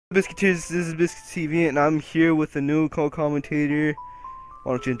Biscuiteers, this is BiscuitsTV, and I'm here with a new co-commentator.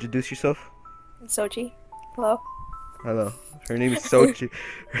 Why don't you introduce yourself? Xochi. Hello. Hello. Her name is Xochi.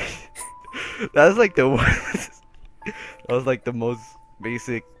 That was like the that was like the most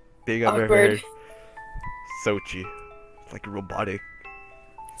basic thing I've ever heard. Xochi. It's like robotic.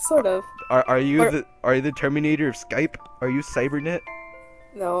 Sort of. Are you the Terminator of Skype? Are you Cybernet?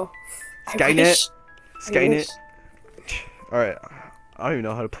 No. Skynet? Skynet? Alright. I don't even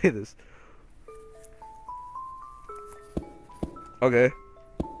know how to play this. Okay.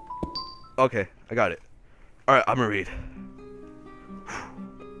 Okay, I got it. Alright, I'm gonna read.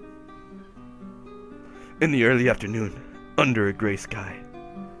 In the early afternoon, under a gray sky,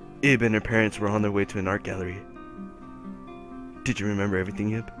 Ib and her parents were on their way to an art gallery. Did you remember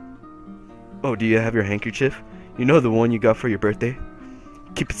everything, Ib? Oh, do you have your handkerchief? You know the one you got for your birthday?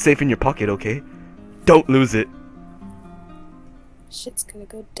 Keep it safe in your pocket, okay? Don't lose it. Shit's gonna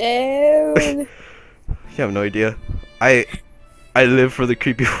go down. You have no idea. I live for the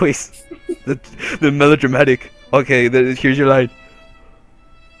creepy voice. the melodramatic. Okay, here's your line.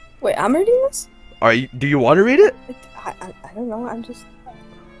 Wait, I'm reading this? Do you want to read it? I don't know, I'm just...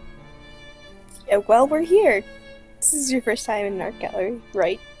 Yeah, well, we're here. This is your first time in an art gallery,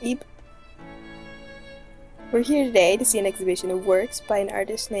 right, Ebe? We're here today to see an exhibition of works by an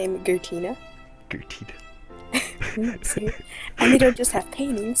artist named Gertina. Gertina. And they don't just have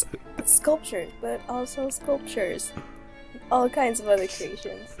paintings, sculptures, but also sculptures. All kinds of other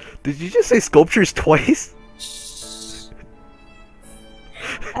creations. Did you just say sculptures twice? Shh.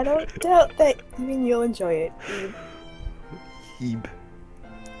 I don't doubt that even you'll enjoy it, Ebe. Ebe.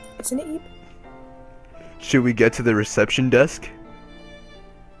 Isn't it Ebe? Should we get to the reception desk?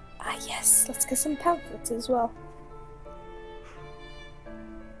 Ah yes, let's get some pamphlets as well.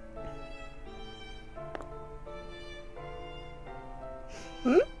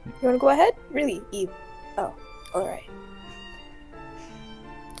 Hmm? You wanna go ahead? Really, Ebe? Oh, alright.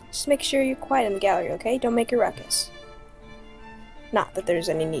 Just make sure you're quiet in the gallery, okay? Don't make a ruckus. Not that there's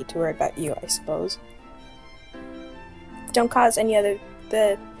any need to worry about you, I suppose. Don't cause any other...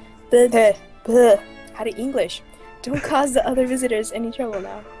 How to English? Don't cause the other visitors any trouble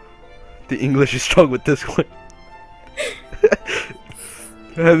now. The English is strong with this one.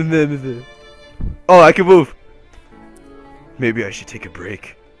 Oh, I can move! Maybe I should take a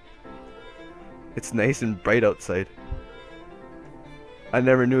break. It's nice and bright outside. I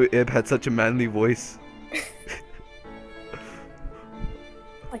never knew Ib had such a manly voice.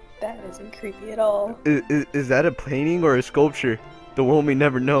 Like, that isn't creepy at all. Is that a painting or a sculpture? The world may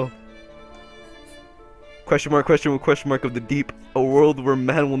never know. Question mark of the deep. A world where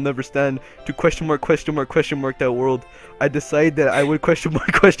man will never stand. To question mark that world. I decide that I would question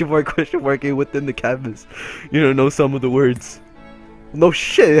mark it within the canvas. You don't know some of the words. No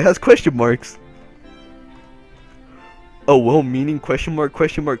shit, it has question marks. A well-meaning question mark?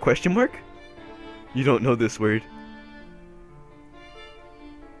 You don't know this word.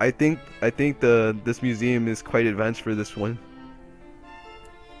 I think this museum is quite advanced for this one.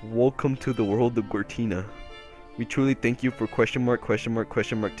 Welcome to the world of Gortina. We truly thank you for question mark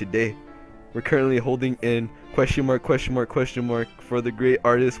today. We're currently holding in question mark for the great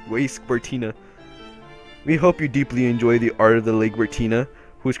artist Waste Gortina. We hope you deeply enjoy the art of the late Gortina,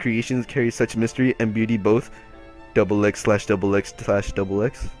 whose creations carry such mystery and beauty both.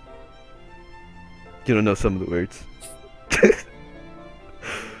 XXX/XX/XX. You don't know some of the words.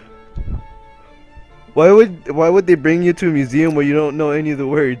 Why would they bring you to a museum where you don't know any of the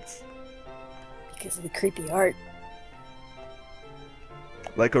words? Because of the creepy art.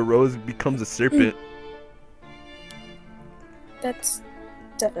 Like a rose becomes a serpent. That's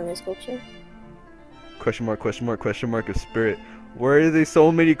definitely a sculpture. Question mark of spirit. Why are there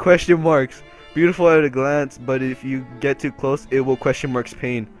so many question marks? Beautiful at a glance, but if you get too close, it will question marks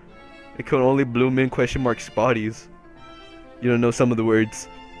pain. It can only bloom in question marks bodies. You don't know some of the words.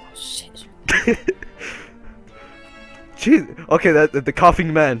 Oh shit. Jeez. Okay, the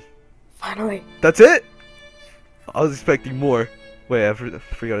coughing man. Finally. That's it? I was expecting more. Wait, I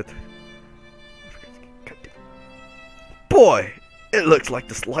forgot it. Boy, it looks like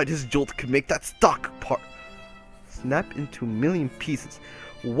the slightest jolt could make that stock part snap into a million pieces.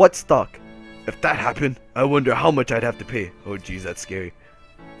 What stock? If that happened, I wonder how much I'd have to pay. Oh geez, that's scary.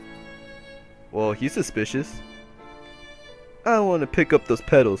 Well, he's suspicious. I want to pick up those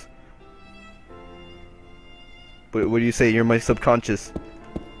pedals. But what do you say? You're my subconscious.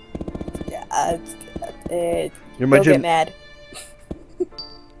 Yeah, you're my you'll get mad.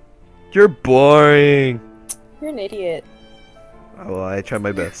 You're boring. You're an idiot. Oh, well, I try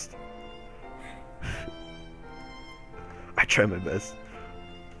my best. I try my best.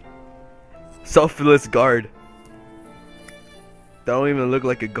 Selfless guard. That don't even look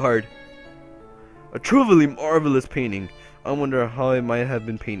like a guard. A truly marvelous painting. I wonder how it might have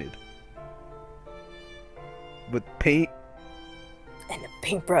been painted. With paint? And a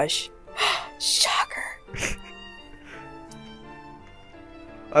paintbrush. Shocker.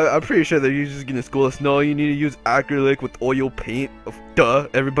 I'm pretty sure that you're just gonna school us. No, you need to use acrylic with oil paint. Duh,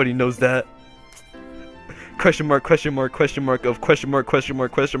 everybody knows that. Question mark, question mark, question mark of question mark, question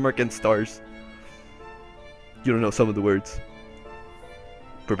mark, question mark, and stars. You don't know some of the words.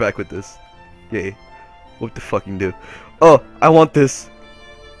 We're back with this. Yay. What the fucking do? Oh, I want this.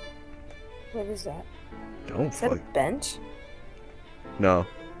 What is that? Don't Is that a fuck. bench? No.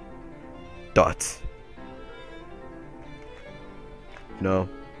 Dots. No.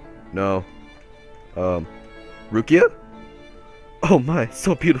 No. Rukia? Oh my,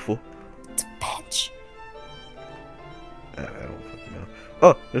 so beautiful. It's a bench. I don't fucking know.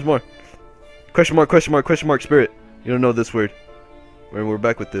 Oh, there's more. Question mark, question mark, question mark, spirit. You don't know this word. We're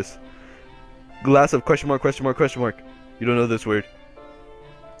back with this. Glass of question mark, question mark, question mark. You don't know this word.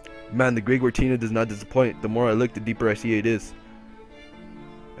 Man, the Grey Gortina does not disappoint. The more I look, the deeper I see it is.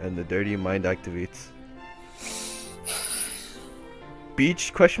 And the dirty mind activates.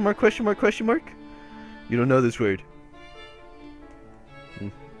 Beach? Question mark, question mark, question mark? You don't know this word.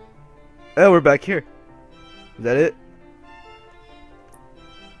 Oh, we're back here. Is that it?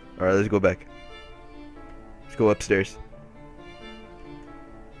 Alright, let's go back. Let's go upstairs.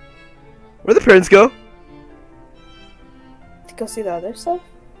 Where'd the parents go? To go see the other stuff,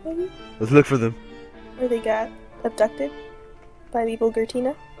 maybe? Let's look for them. Or they got abducted by the evil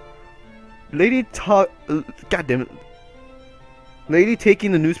Gertina? Lady God damn it. Lady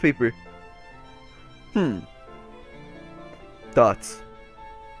taking the newspaper. Dots.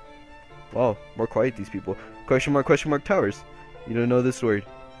 Wow, more quiet these people. Question mark, towers. You don't know this word.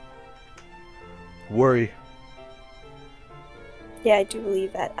 Worry. Yeah, I do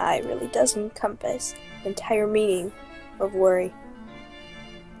believe that I really does encompass the entire meaning of worry.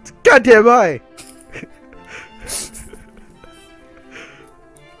 It's goddamn eye!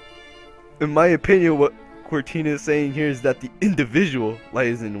 In my opinion, what Cortina is saying here is that the individual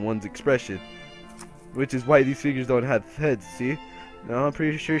lies in one's expression. Which is why these figures don't have heads, see? No, I'm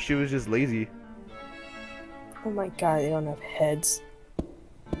pretty sure she was just lazy. Oh my god, they don't have heads.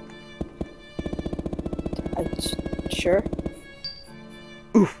 Sure.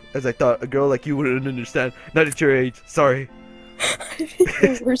 Oof, as I thought, a girl like you wouldn't understand. Not at your age, sorry. I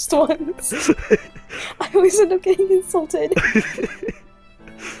think the worst ones. I always end up getting insulted.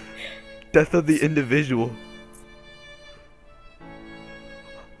 Death of the individual.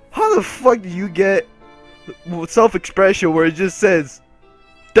 How the fuck do you get self-expression where it just says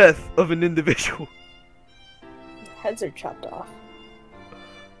death of an individual? Heads are chopped off.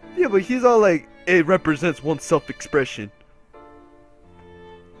 Yeah, but he's all like, it represents one's self-expression.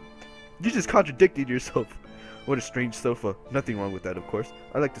 You just contradicted yourself. What a strange sofa. Nothing wrong with that, of course.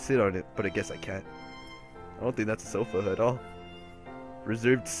 I like to sit on it, but I guess I can't. I don't think that's a sofa at all.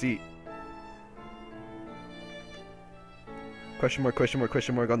 Reserved seat. Question mark, question mark,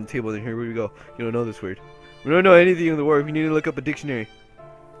 question mark on the table. Then here we go. You don't know this word. We don't know anything in the word. We need to look up a dictionary.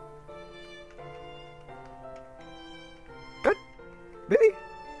 God, maybe.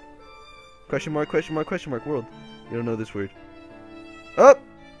 Question mark, question mark, question mark. World. You don't know this word. Up.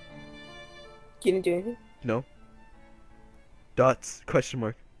 You didn't do anything? No. Dots. Question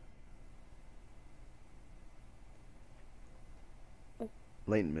mark.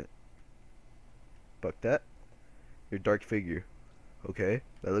 Enlightenment. Fuck that. Your dark figure. Okay.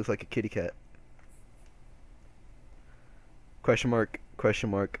 That looks like a kitty cat. Question mark. Question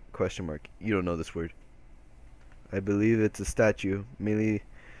mark. Question mark. You don't know this word. I believe it's a statue. Mainly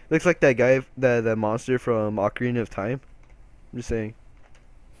looks like that guy, that monster from Ocarina of Time. I'm just saying.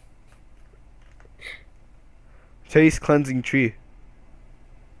 Taste cleansing tree.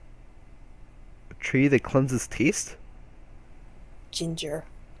 A tree that cleanses taste? Ginger.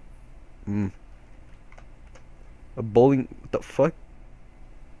 A bowling. What the fuck?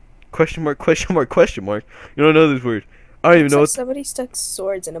 Question mark, question mark, question mark. You don't know this word. I don't even know. Like somebody stuck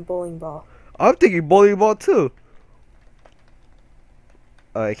swords in a bowling ball. I'm thinking bowling ball too.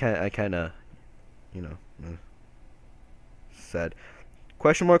 I kinda, you know, sad.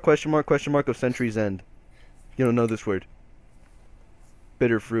 Question mark, question mark, question mark of Century's End. You don't know this word.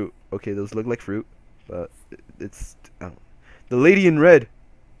 Bitter fruit. Okay, those look like fruit, but it's the lady in red.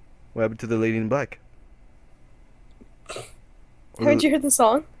 What happened to the lady in black? Haven't you heard the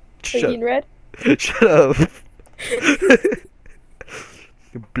song? Lady in Red? Shut up.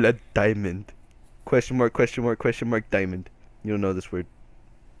 Blood diamond. Question mark, question mark, question mark, diamond. You don't know this word.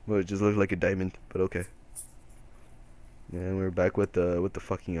 Well, it just looked like a diamond, but okay. And we're back with the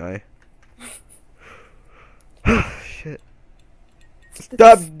fucking eye. Shit.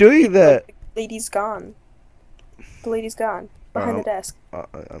 Stop doing that! The lady's gone. The lady's gone. Behind the desk.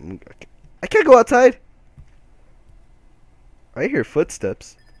 I can't go outside! I hear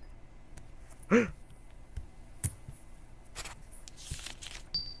footsteps.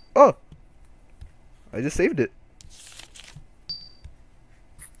 Oh! I just saved it.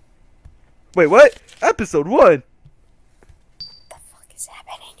 Wait, what? Episode 1! What the fuck is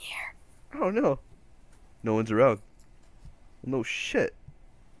happening here? I don't know. No one's around. No shit.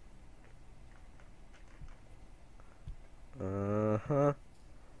 Uh-huh.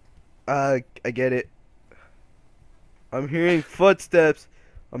 I get it. I'm hearing footsteps.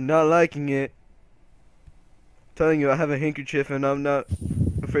 I'm not liking it. I'm telling you, I have a handkerchief and I'm not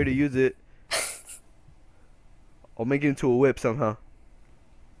afraid to use it. I'll make it into a whip somehow.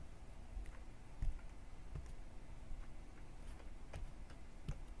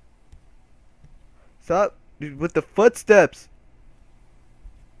 Stop with the footsteps.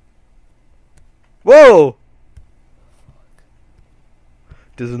 Whoa!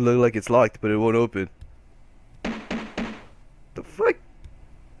 Doesn't look like it's locked, but it won't open. The fuck?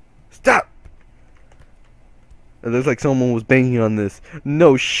 Stop! It looks like someone was banging on this.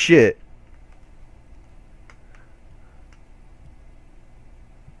 No shit.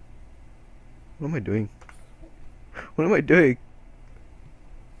 What am I doing? What am I doing?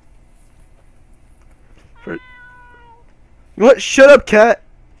 You know what? Shut up, cat!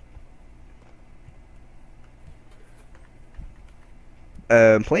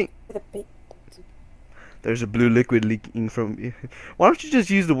 Plane. There's a blue liquid leaking from... Why don't you just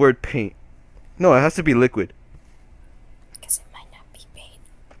use the word paint? No, it has to be liquid. Because it might not be paint.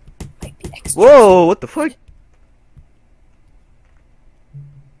 It might be extra. Whoa, what the fuck?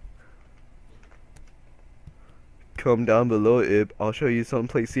 Come down below, Ib. I'll show you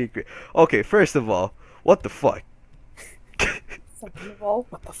someplace secret. Okay, first of all, what the fuck? Second of all,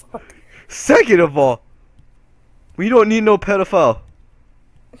 what the fuck? Second of all, we don't need no pedophile.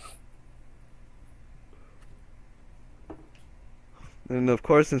 And of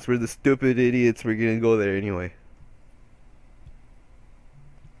course, since we're the stupid idiots, we're gonna go there anyway.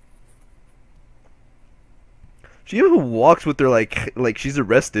 She even walks with her like she's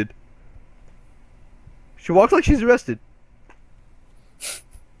arrested. She walks like she's arrested.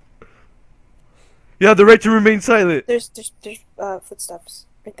 You have the right to remain silent. There's footsteps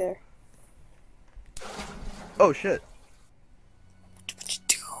right there. Oh shit. What'd you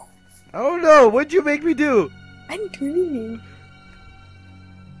do? I don't know. What'd you make me do? I didn't do anything.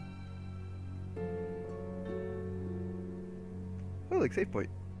 Oh, like save point.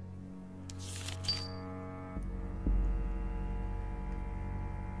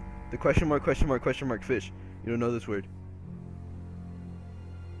 The question mark fish. You don't know this word.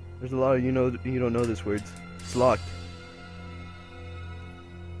 There's a lot of you don't know this words. It's locked.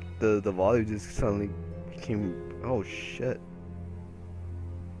 The volume just suddenly became, oh shit.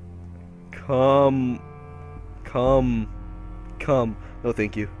 Come. No,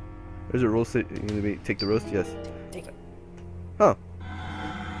 thank you. There's a roast. You gonna take the roast? Yes. Take it. Huh.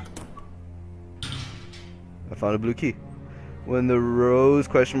 I found a blue key. When the rose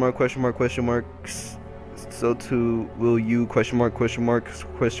questions, so too will you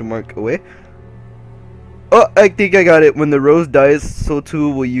away. Oh, I think I got it. When the rose dies, so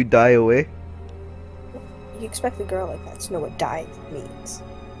too will you die away. You expect a girl like that to know what die means.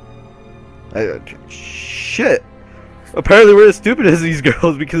 Shit. Apparently we're as stupid as these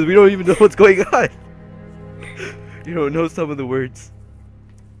girls because we don't even know what's going on. You don't know some of the words.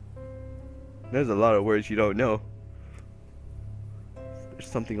 There's a lot of words you don't know. There's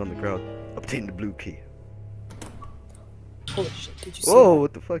something on the ground. Obtain the blue key. Holy shit, did you see Whoa, that?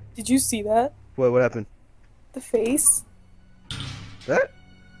 what the fuck? Did you see that? What happened? The face? That?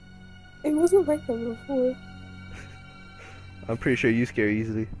 It wasn't like that before. I'm pretty sure you scare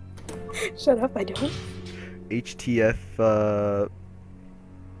easily. Shut up, I don't. HTF,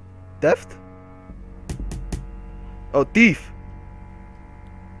 theft? Oh, thief!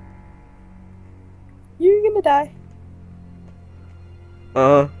 You're gonna die.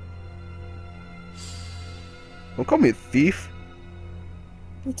 Don't call me a thief.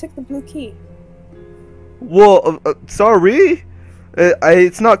 You took the blue key. Well, sorry.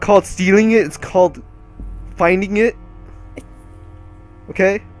 It's not called stealing it. It's called finding it.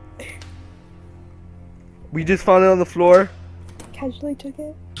 Okay? We just found it on the floor. Casually took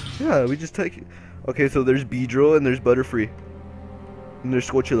it? Yeah, we just took it. Okay, so there's Beedrill and there's Butterfree. And there's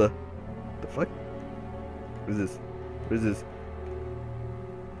Xochila. The fuck? What is this? What is this?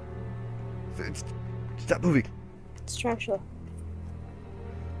 Stop moving. It's tarantula.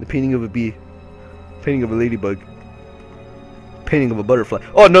 The painting of a bee. Painting of a ladybug. Painting of a butterfly.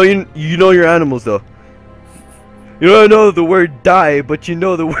 Oh no, you know your animals though. You don't know the word die, but you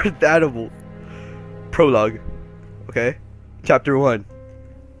know the word animal. Prologue. Okay. Chapter 1.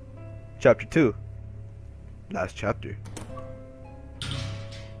 Chapter 2. Last chapter.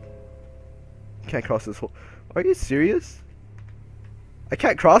 Can't cross this whole. Are you serious? I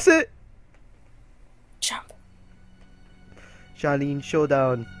can't cross it? Jump. Charlene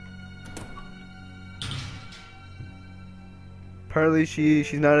Showdown. Apparently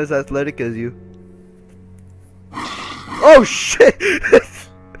she's not as athletic as you. Oh shit!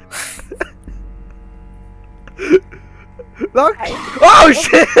 Look! Oh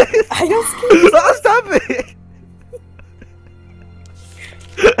shit! I don't scare. Oh, stop it!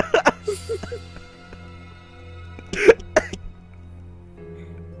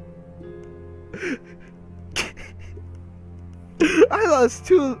 I lost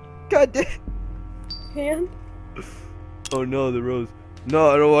 2. God damn. Hand. Oh no, the rose. No,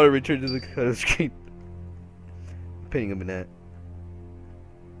 I don't want to return to the screen. I'm painting a banana.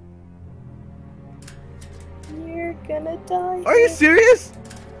 You're gonna die. Are you serious?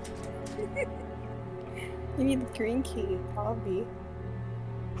 You need the green key, Bobby.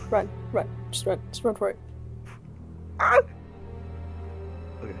 Run, run, just run for it. Ah!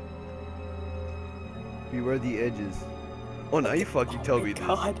 Okay. Beware the edges. Oh, now you fucking tell me this.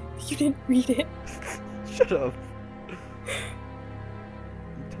 God, you didn't read it. Shut up.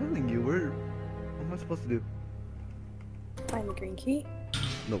 I'm telling you, what am I supposed to do? Find the green key.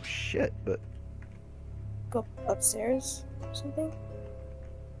 No shit, but Go upstairs or something.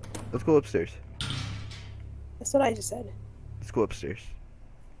 let's go upstairs. That's what I just said. Let's go upstairs.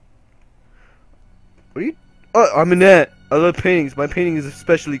 What are you? Oh, I'm Annette. I love paintings. My painting is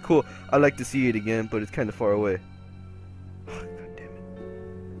especially cool. I'd like to see it again, but it's kind of far away. Oh, God damn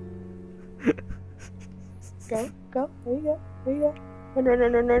it. Go. There you go. There you go.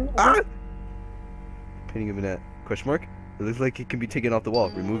 Run. Ah! Painting of Annette. Question mark? It looks like it can be taken off the wall.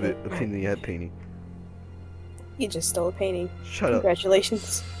 Remove it. Obtain the head painting. You just stole a painting. Shut up.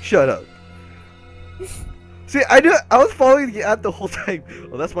 Congratulations. Shut up. See, I was following the ad the whole time.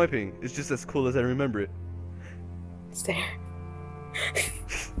 Oh, that's my painting. It's just as cool as I remember it. It's there.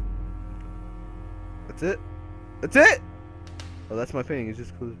 That's it? That's it? Oh, that's my painting. It's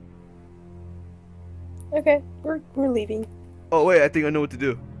just cool. Okay, we're leaving. Oh, wait. I think I know what to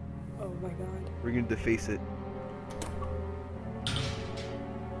do. Oh my god. We're gonna deface it.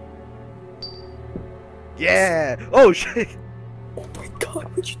 Yeah! Oh, shit! Oh my god,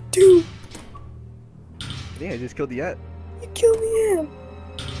 what'd you do? Yeah, I just killed the ant. You killed the ant.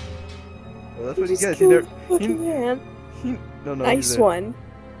 Well, that's You what he just gets. killed the fucking ant. No, he's Nice there. one.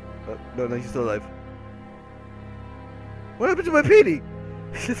 No, he's still alive. What happened to my painting?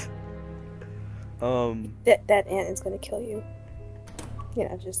 That ant is gonna kill you. You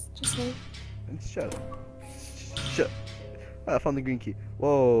know, just saying. Shut up. Shut. Ah, I found the green key.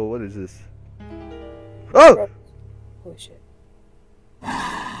 Whoa, what is this? Oh! Oh shit.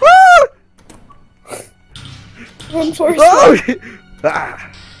 Ah! Run for it. Oh!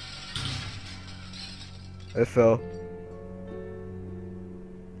 Ah! I fell.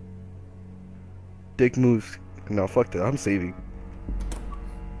 Dick moves. No, fuck that. I'm saving.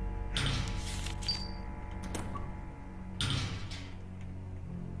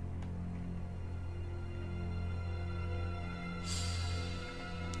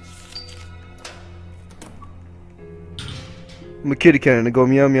 I'm a kitty cat and I go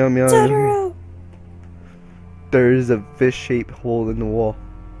meow meow meow. Totoro. There's a fish-shaped hole in the wall.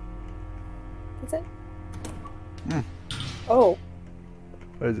 What's it? Mm. Oh.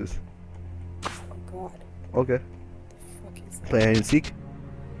 What is this? Oh god. Okay. What the fuck is that? Play hide and seek.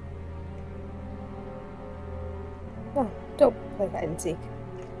 No, don't play hide and seek.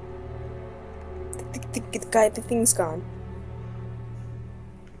 The thing's gone.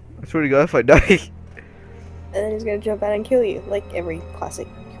 I swear to God, if I die. And then he's gonna jump out and kill you, like every classic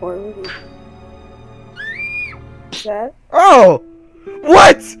horror movie. Is that? Oh!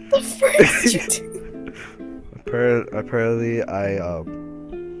 What? The frick did you do? Apparently, I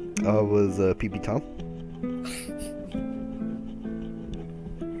was Pee-Pee Tom.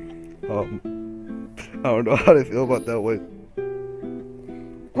 I don't know how to feel about that one.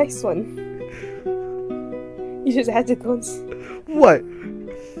 Nice one. You just had to go and What?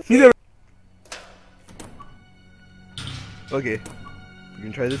 You never. Okay, we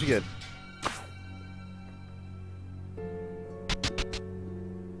can try this again.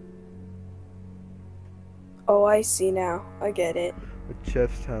 Oh, I see now. I get it. A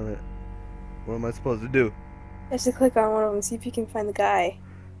chef's talent. What am I supposed to do? Just to click on one of them and see if you can find the guy.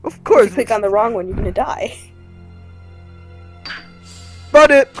 Of course. If you click on the wrong one, you're gonna die.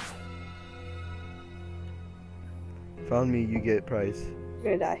 Found it! Found me, you get prize.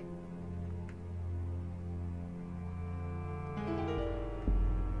 You're gonna die.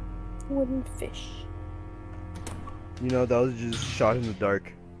 Wooden fish. You know, that was just shot in the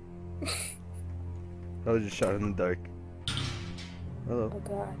dark. That was just shot in the dark. Hello. Oh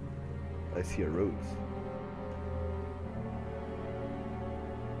god. I see a rose.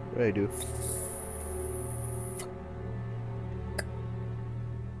 What do I do?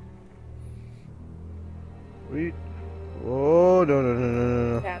 What are you... Oh, no, no, no,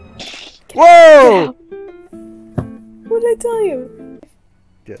 no, no. Get Whoa! What did I tell you?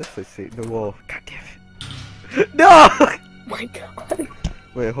 Yes, I say the wall. God damn it. No! Oh my god.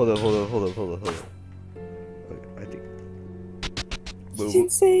 Wait, hold up. I think... You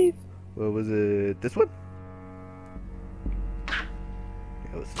didn't save. What was it? This one? Yeah,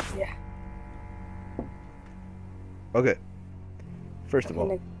 it was this one. Yeah. Okay. First of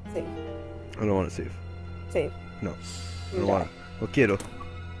all, Save. I don't want to save. Save. No. I don't want to. No quiero.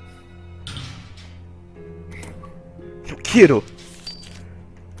 No quiero.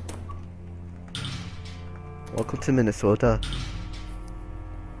 Welcome to Minnesota.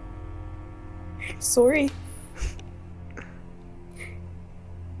 Sorry.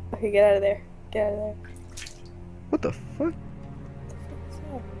 Okay, get out of there. Get out of there. What the fuck?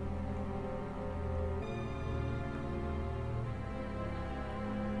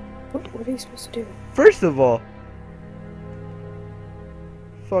 What are you supposed to do? First of all,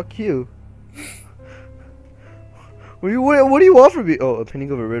 fuck you. What do you want from me? Oh, a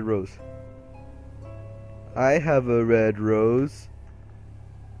painting of a red rose. I have a red rose.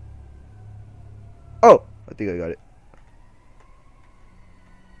 Oh, I think I got it.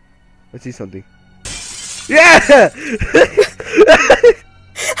 I see something. Yeah!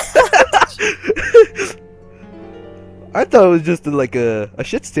 I thought it was just like a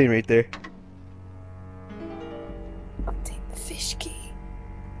shit stain right there. I'll take the fish key.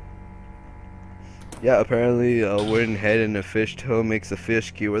 Yeah, apparently a wooden head and a fish tail makes a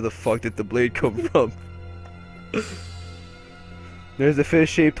fish key. Where the fuck did the blade come from? There's a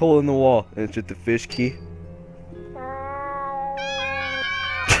fish-shaped hole in the wall, and it's just the fish key.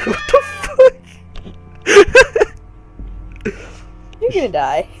 What the fuck? You're gonna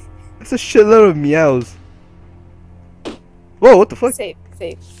die. That's a shitload of meows. Whoa, what the fuck? Save.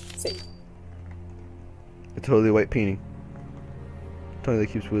 A totally white painting. Tongue that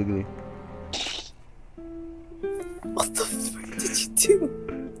keeps wiggling. What the fuck did you do?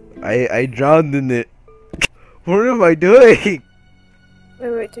 I drowned in it. What am I doing?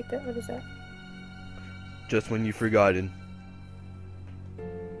 Wait, take that. What is that? Just when you've forgotten.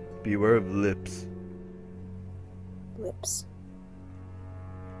 Beware of lips. Lips.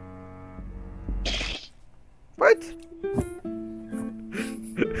 What?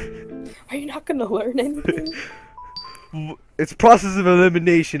 Are you not gonna learn anything? It's process of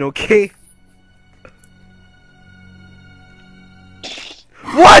elimination, okay?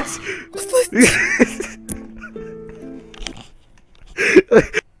 What?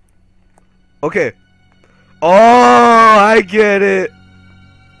 Okay. Oh, I get it.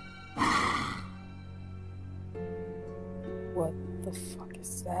 What the fuck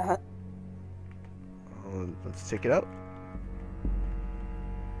is that? Let's check it out.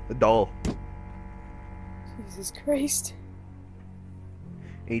 A doll. Jesus Christ.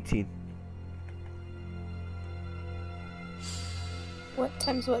 18. What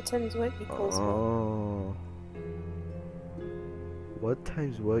times what times what equals Oh. What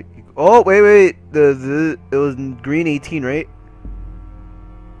times what equals... Oh, wait. It was green 18, right?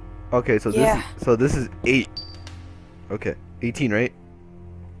 Okay, so yeah. this is 8. Okay, 18, right?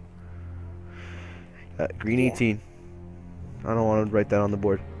 Green 18. I don't want to write that on the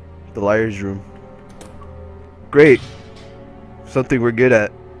board. The liar's room. Great. Something we're good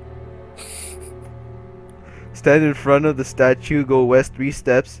at. Stand in front of the statue, go west 3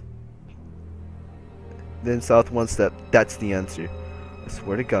 steps, then south 1 step. That's the answer. I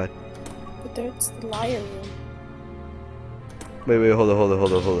swear to God. But there's the liar room. Wait, hold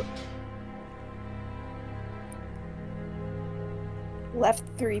on. Left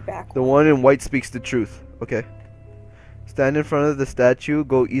 3, back The 1. one in white speaks the truth. Okay. Stand in front of the statue,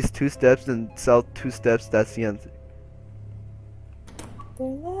 go east 2 steps, then south 2 steps. That's the answer. They're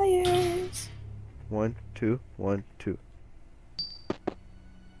liars. 1, 2, 1, 2.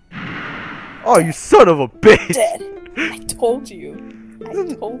 Oh, you son of a bitch! Dead. I told you.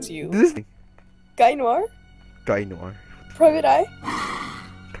 This Guy Noir? Guy Noir. Private Eye?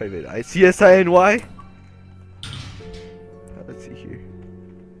 Private Eye. CSINY? Let's see here.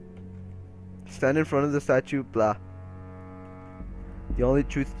 Stand in front of the statue, blah. The only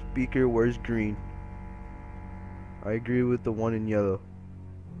truth speaker wears green. I agree with the one in yellow.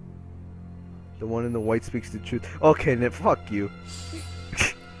 The one in the white speaks the truth. Okay, then fuck you.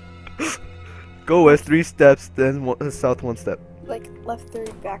 Go west 3 steps, then south 1 step. Like left 3,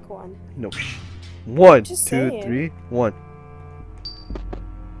 back 1. No. 1, 2, Just saying. 3, 1.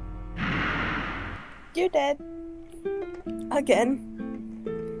 You're dead. Again.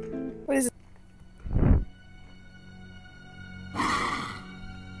 What is it?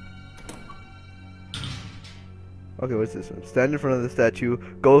 Okay, what's this one? Stand in front of the statue,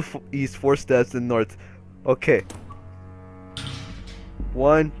 go east 4 steps, then north. Okay.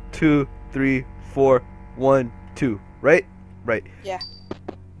 1, 2, 3, 4, 1, 2. Right? Right. Yeah.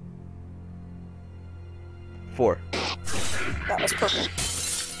 4. That was perfect.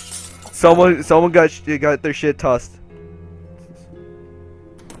 Someone got their shit tossed.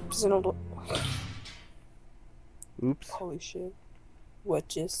 Just an old. Oops. Holy shit. What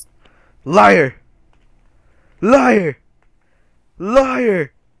just? Liar! Liar!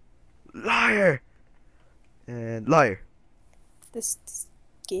 Liar! Liar! And liar. This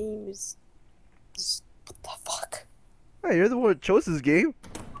game is. What the fuck? Hey, you're the one who chose this game.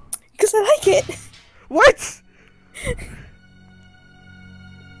 Because I like it! What?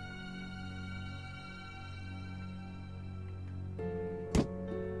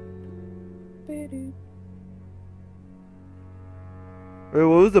 Wait, what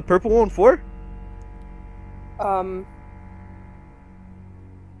was the purple one for?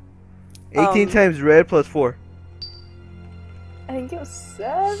 18 times red plus 4. I think it was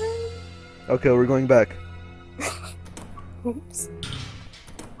 7? Okay, we're going back. Oops.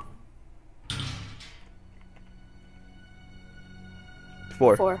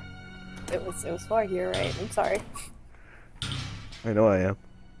 Four. 4. It was 4 here, right? I'm sorry. I know I am.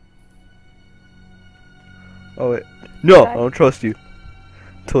 Oh wait. No, I don't trust you.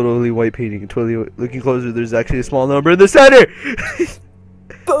 Totally white painting. Totally looking closer. There's actually a small number in the center.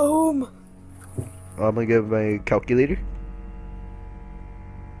 Boom. I'm gonna get my calculator.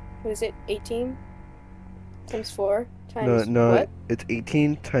 What is it? 18 times 4 times No, what? it's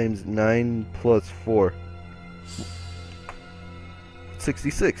 18 times 9 plus 4.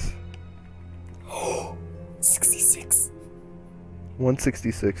 66. 66.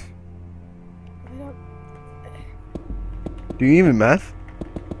 166. I don't. Do you even math?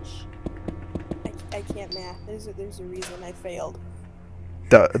 I can't math. There's a reason I failed.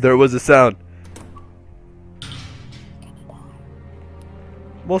 There was a sound.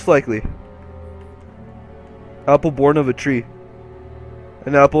 Most likely. Apple born of a tree.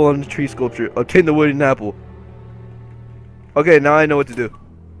 An apple on the tree sculpture. Obtain the wooden apple. Okay, now I know what to do.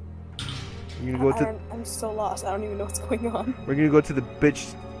 We're gonna go to. I'm so lost. I don't even know what's going on. We're gonna go to the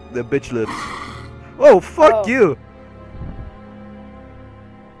bitch lips. Oh, fuck you!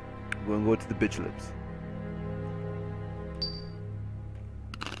 We're gonna go to the bitch lips.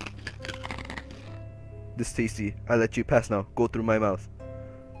 This tasty. I let you pass now. Go through my mouth.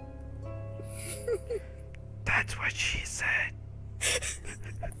 That's what she said.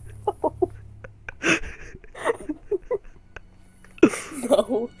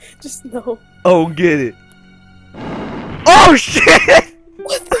 No, just no. Oh, get it. Oh shit!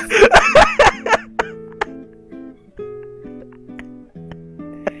 What the?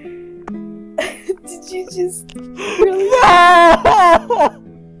 Did you just really? No!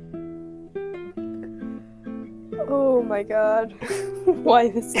 Oh my god. Why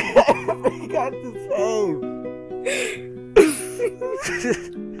this? We got the same.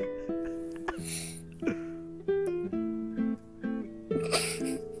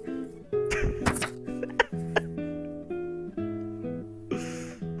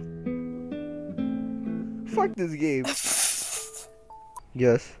 Fuck this game.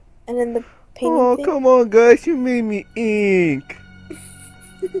 Yes. And then the painting Oh, thing? come on, guys. You made me ink.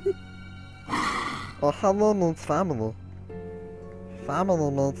 Oh, hello means family.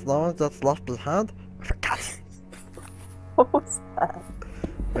 Family means no one gets left behind. What was that?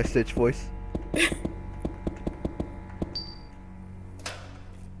 My Stitch voice.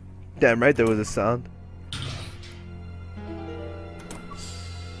 Damn right there was a sound.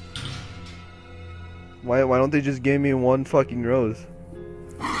 Why don't they just give me one fucking rose?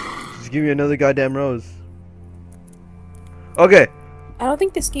 Just give me another goddamn rose. Okay. I don't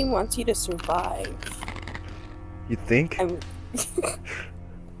think this game wants you to survive. You think? I'm...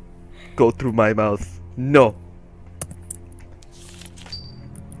 Go through my mouth. No.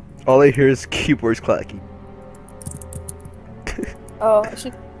 All I hear is keyboards clacking. Oh, I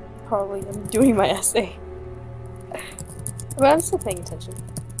should probably am doing my essay. But I'm still paying attention.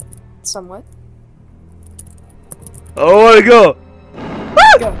 Somewhat. Oh, I wanna go!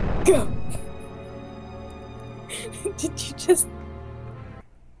 Go! Go! Did you just...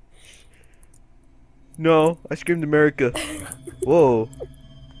 No, I screamed America. Whoa.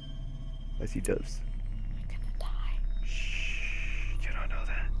 I see doves. You're gonna die. Shh, you don't know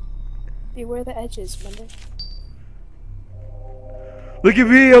that. Beware the edges, remember? Look at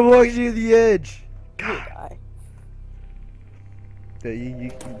me, I'm walking to the edge. You God. die. Yeah,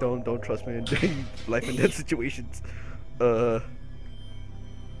 you don't trust me in life and death situations. That's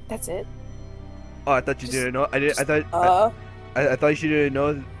it? Oh, I thought you didn't know. I thought you didn't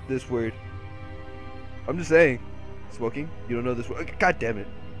know this word. I'm just saying. Smoking? You don't know this word? God damn it.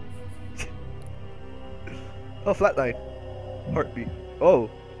 Oh, flatline. Heartbeat. Oh.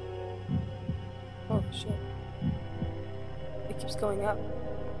 Oh shit. It keeps going up.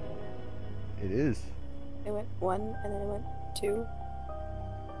 It is. It went 1 and then it went 2.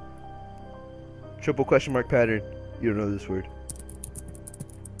 Triple question mark pattern. You don't know this word.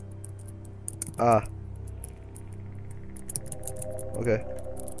 Ah. Okay.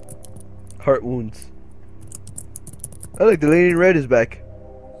 Heart wounds. Oh, look, the lady in red is back.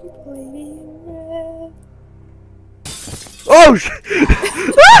 Lady in red. Oh, sh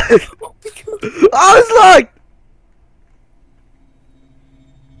Oh my god. I was locked!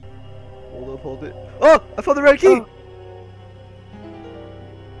 Hold up, hold it. Oh, I found the red key! Oh.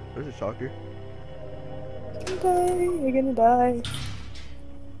 There's a shocker. You're gonna die. You're gonna die.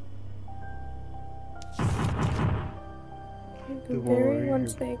 The Very warrior. one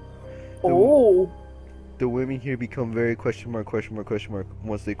thing. Oh. The women here become very question mark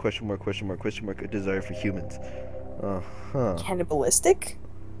once they question mark a desire for humans. Uh-huh. Cannibalistic?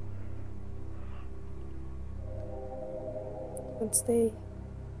 Once they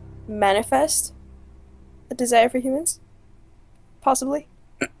manifest a desire for humans? Possibly.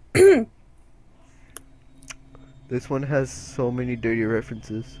 This one has so many dirty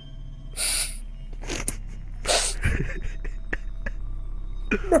references.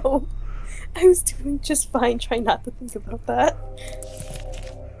 No. I was doing just fine trying not to think about that.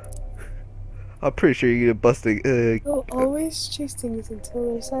 I'm pretty sure you're gonna bust a. They'll always chase things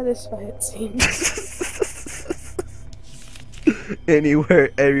until they're satisfied, it seems. Anywhere,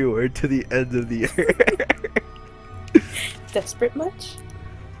 everywhere, to the end of the earth. Desperate much?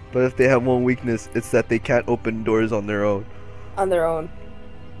 But if they have one weakness, it's that they can't open doors on their own. On their own.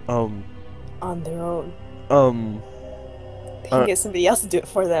 On their own. They Uh, can get somebody else to do it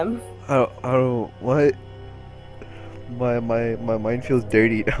for them. I don't, what? My mind feels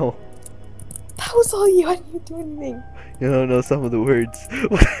dirty now. That was all you. I didn't even do anything. You don't know some of the words.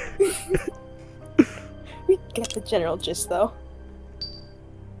 We get the general gist, though.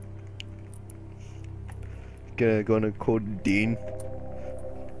 Gonna quote Dean.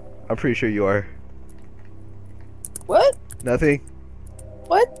 I'm pretty sure you are. What? Nothing.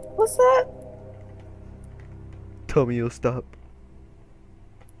 What? What's that? Tell me you'll stop.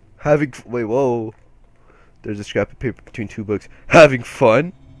 Wait, whoa. There's a scrap of paper between two books. Having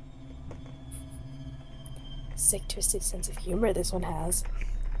fun? Sick, twisted sense of humor this one has.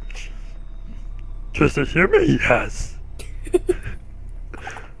 Twisted humor he has.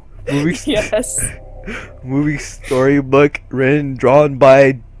 Movie Yes. Movie storybook written, drawn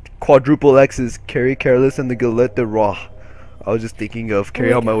by quadruple X's, Carrie Careless and the Galette de Raw. I was just thinking of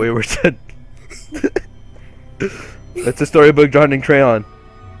Carry On My Wayward Son. That's a storybook drawn in crayon.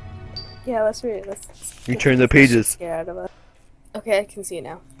 Yeah, let's read it. Let's You turn the pages. get out of it. Okay, I can see it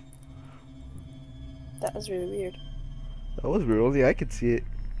now. That was really weird. That was weird. Only I could see it.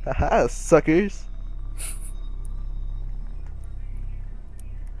 Haha, suckers.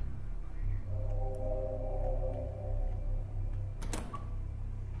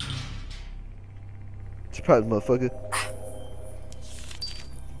 Surprise, motherfucker.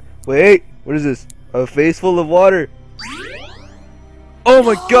 Wait, what is this? A face full of water. Oh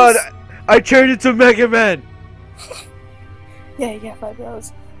my god, I turned into Mega Man. Yeah, you got 5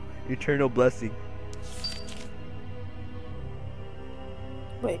 rows. Eternal blessing.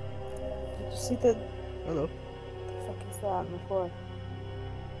 Wait, did you see the Hello. fuck is that on the floor?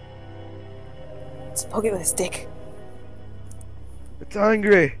 Let's poke it with a stick. It's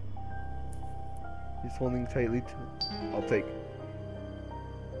hungry. He's holding tightly to. I'll take.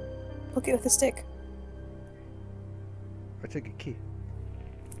 Poke it with a stick. I take a key.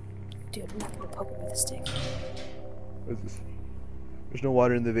 Dude, I'm not gonna poke it with a stick. What is this? There's no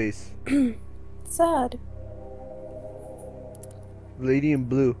water in the vase. Sad. Lady in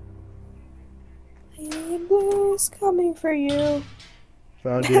blue. Lady in blue is coming for you.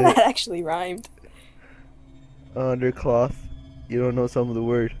 Found That it. actually rhymed. Under cloth. You don't know some of the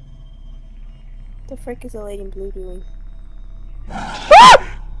word. The frick is a lady in blue doing?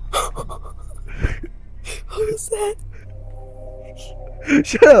 What was that?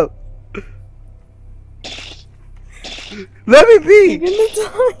 Shut up! Let me You're be! gonna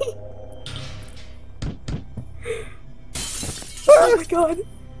die. Oh my god.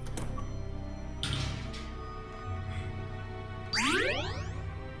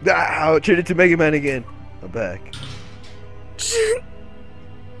 Ah, turn it to Mega Man again. I'm back.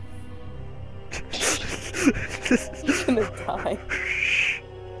 You're gonna die.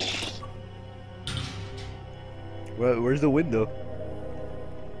 Where's the window?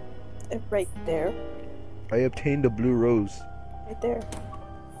 Right there. I obtained a blue rose. Right there.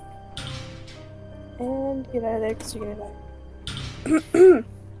 And get out of there because you're gonna die.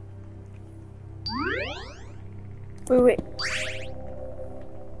 Wait.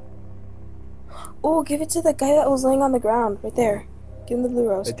 Oh, give it to the guy that was laying on the ground. Right there. Give him the blue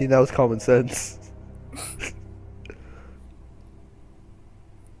rose. I think that was common sense.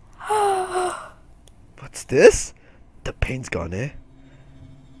 What's this? The paint's gone, eh?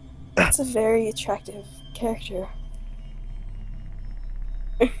 That's a very attractive character.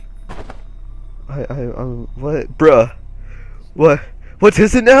 What? Bruh. What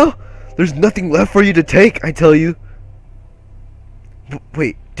is it now? There's nothing left for you to take, I tell you.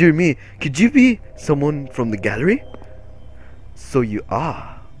 Wait, dear me, could you be someone from the gallery? So you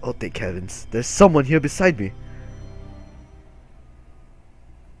are. Oh, thank heavens. There's someone here beside me.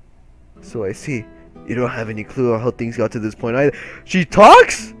 So I see. You don't have any clue on how things got to this point either. She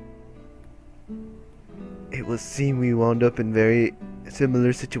talks?! It would seem we wound up in very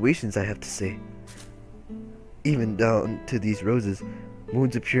similar situations, I have to say. Even down to these roses.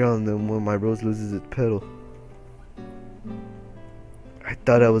 Wounds appear on them when my rose loses its petal. I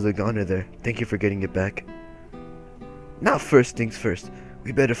thought I was a goner there. Thank you for getting it back. Now first things first.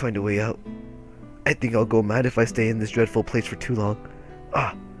 We better find a way out. I think I'll go mad if I stay in this dreadful place for too long.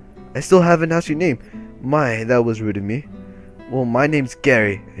 Ah, I still haven't asked your name. My, that was rude of me. Well, my name's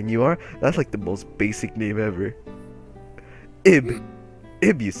Gary, and you are? That's like the most basic name ever. Ib,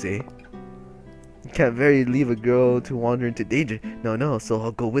 you say? You can't very leave a girl to wander into danger. No, so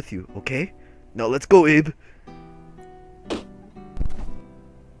I'll go with you, okay? Now let's go, Ib.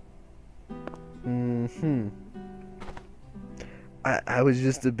 I was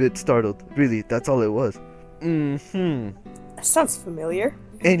just a bit startled. Really, that's all it was. That sounds familiar.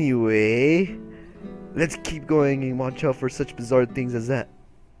 Anyway, let's keep going and watch out for such bizarre things as that.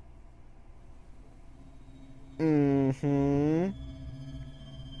 Did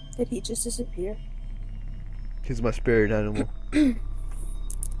he just disappear? He's my spirit animal. You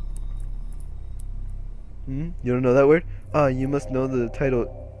don't know that word? Ah, you must know the title.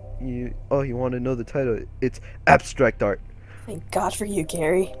 You want to know the title? It's abstract art. Thank God for you,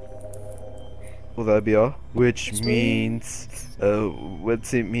 Gary. Will that be all? Which means,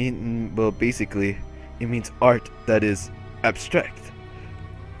 what's it mean? Well, basically, it means art that is abstract.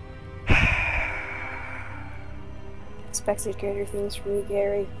 Expected greater things from you,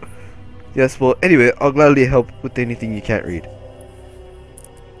 Gary. Yes, well, anyway, I'll gladly help with anything you can't read.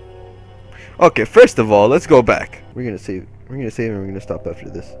 Okay, first of all, let's go back. We're gonna save and we're gonna stop after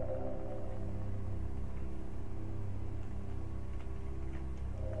this.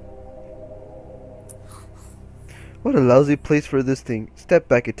 What a lousy place for this thing. Step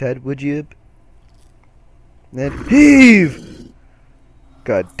back a tad, would you? And heave!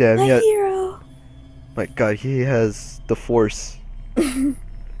 God damn, My hero! My god, he has the force.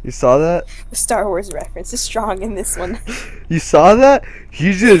 You saw that? The Star Wars reference is strong in this one. You saw that?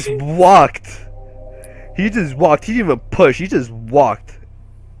 He just walked. He just walked. He didn't even push. He just walked.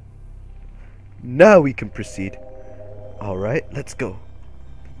 Now we can proceed. Alright, let's go.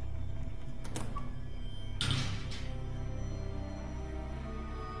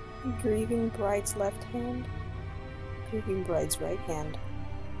 Grieving bride's left hand. Grieving bride's right hand.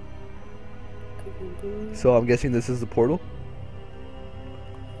 Grieving bride. So I'm guessing this is the portal?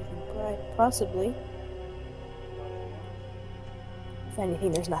 Grieving bride. Possibly. If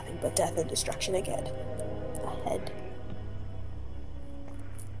anything, there's nothing but death and destruction ahead.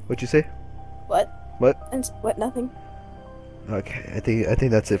 What'd you say? What? What? And what? Nothing. Okay, I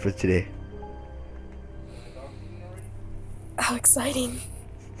think that's it for today. How exciting.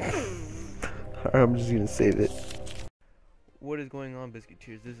 I'm just gonna save it. What is going on,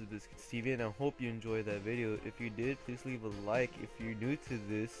 Biscuiteers? This is BiscuitsTV, and I hope you enjoyed that video. If you did, please leave a like. If you're new to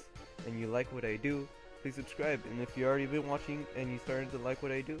this and you like what I do, please subscribe. And if you already been watching and you started to like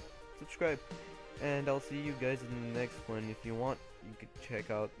what I do, subscribe. And I'll see you guys in the next one. If you want you can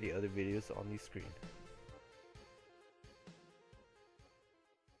check out the other videos on the screen.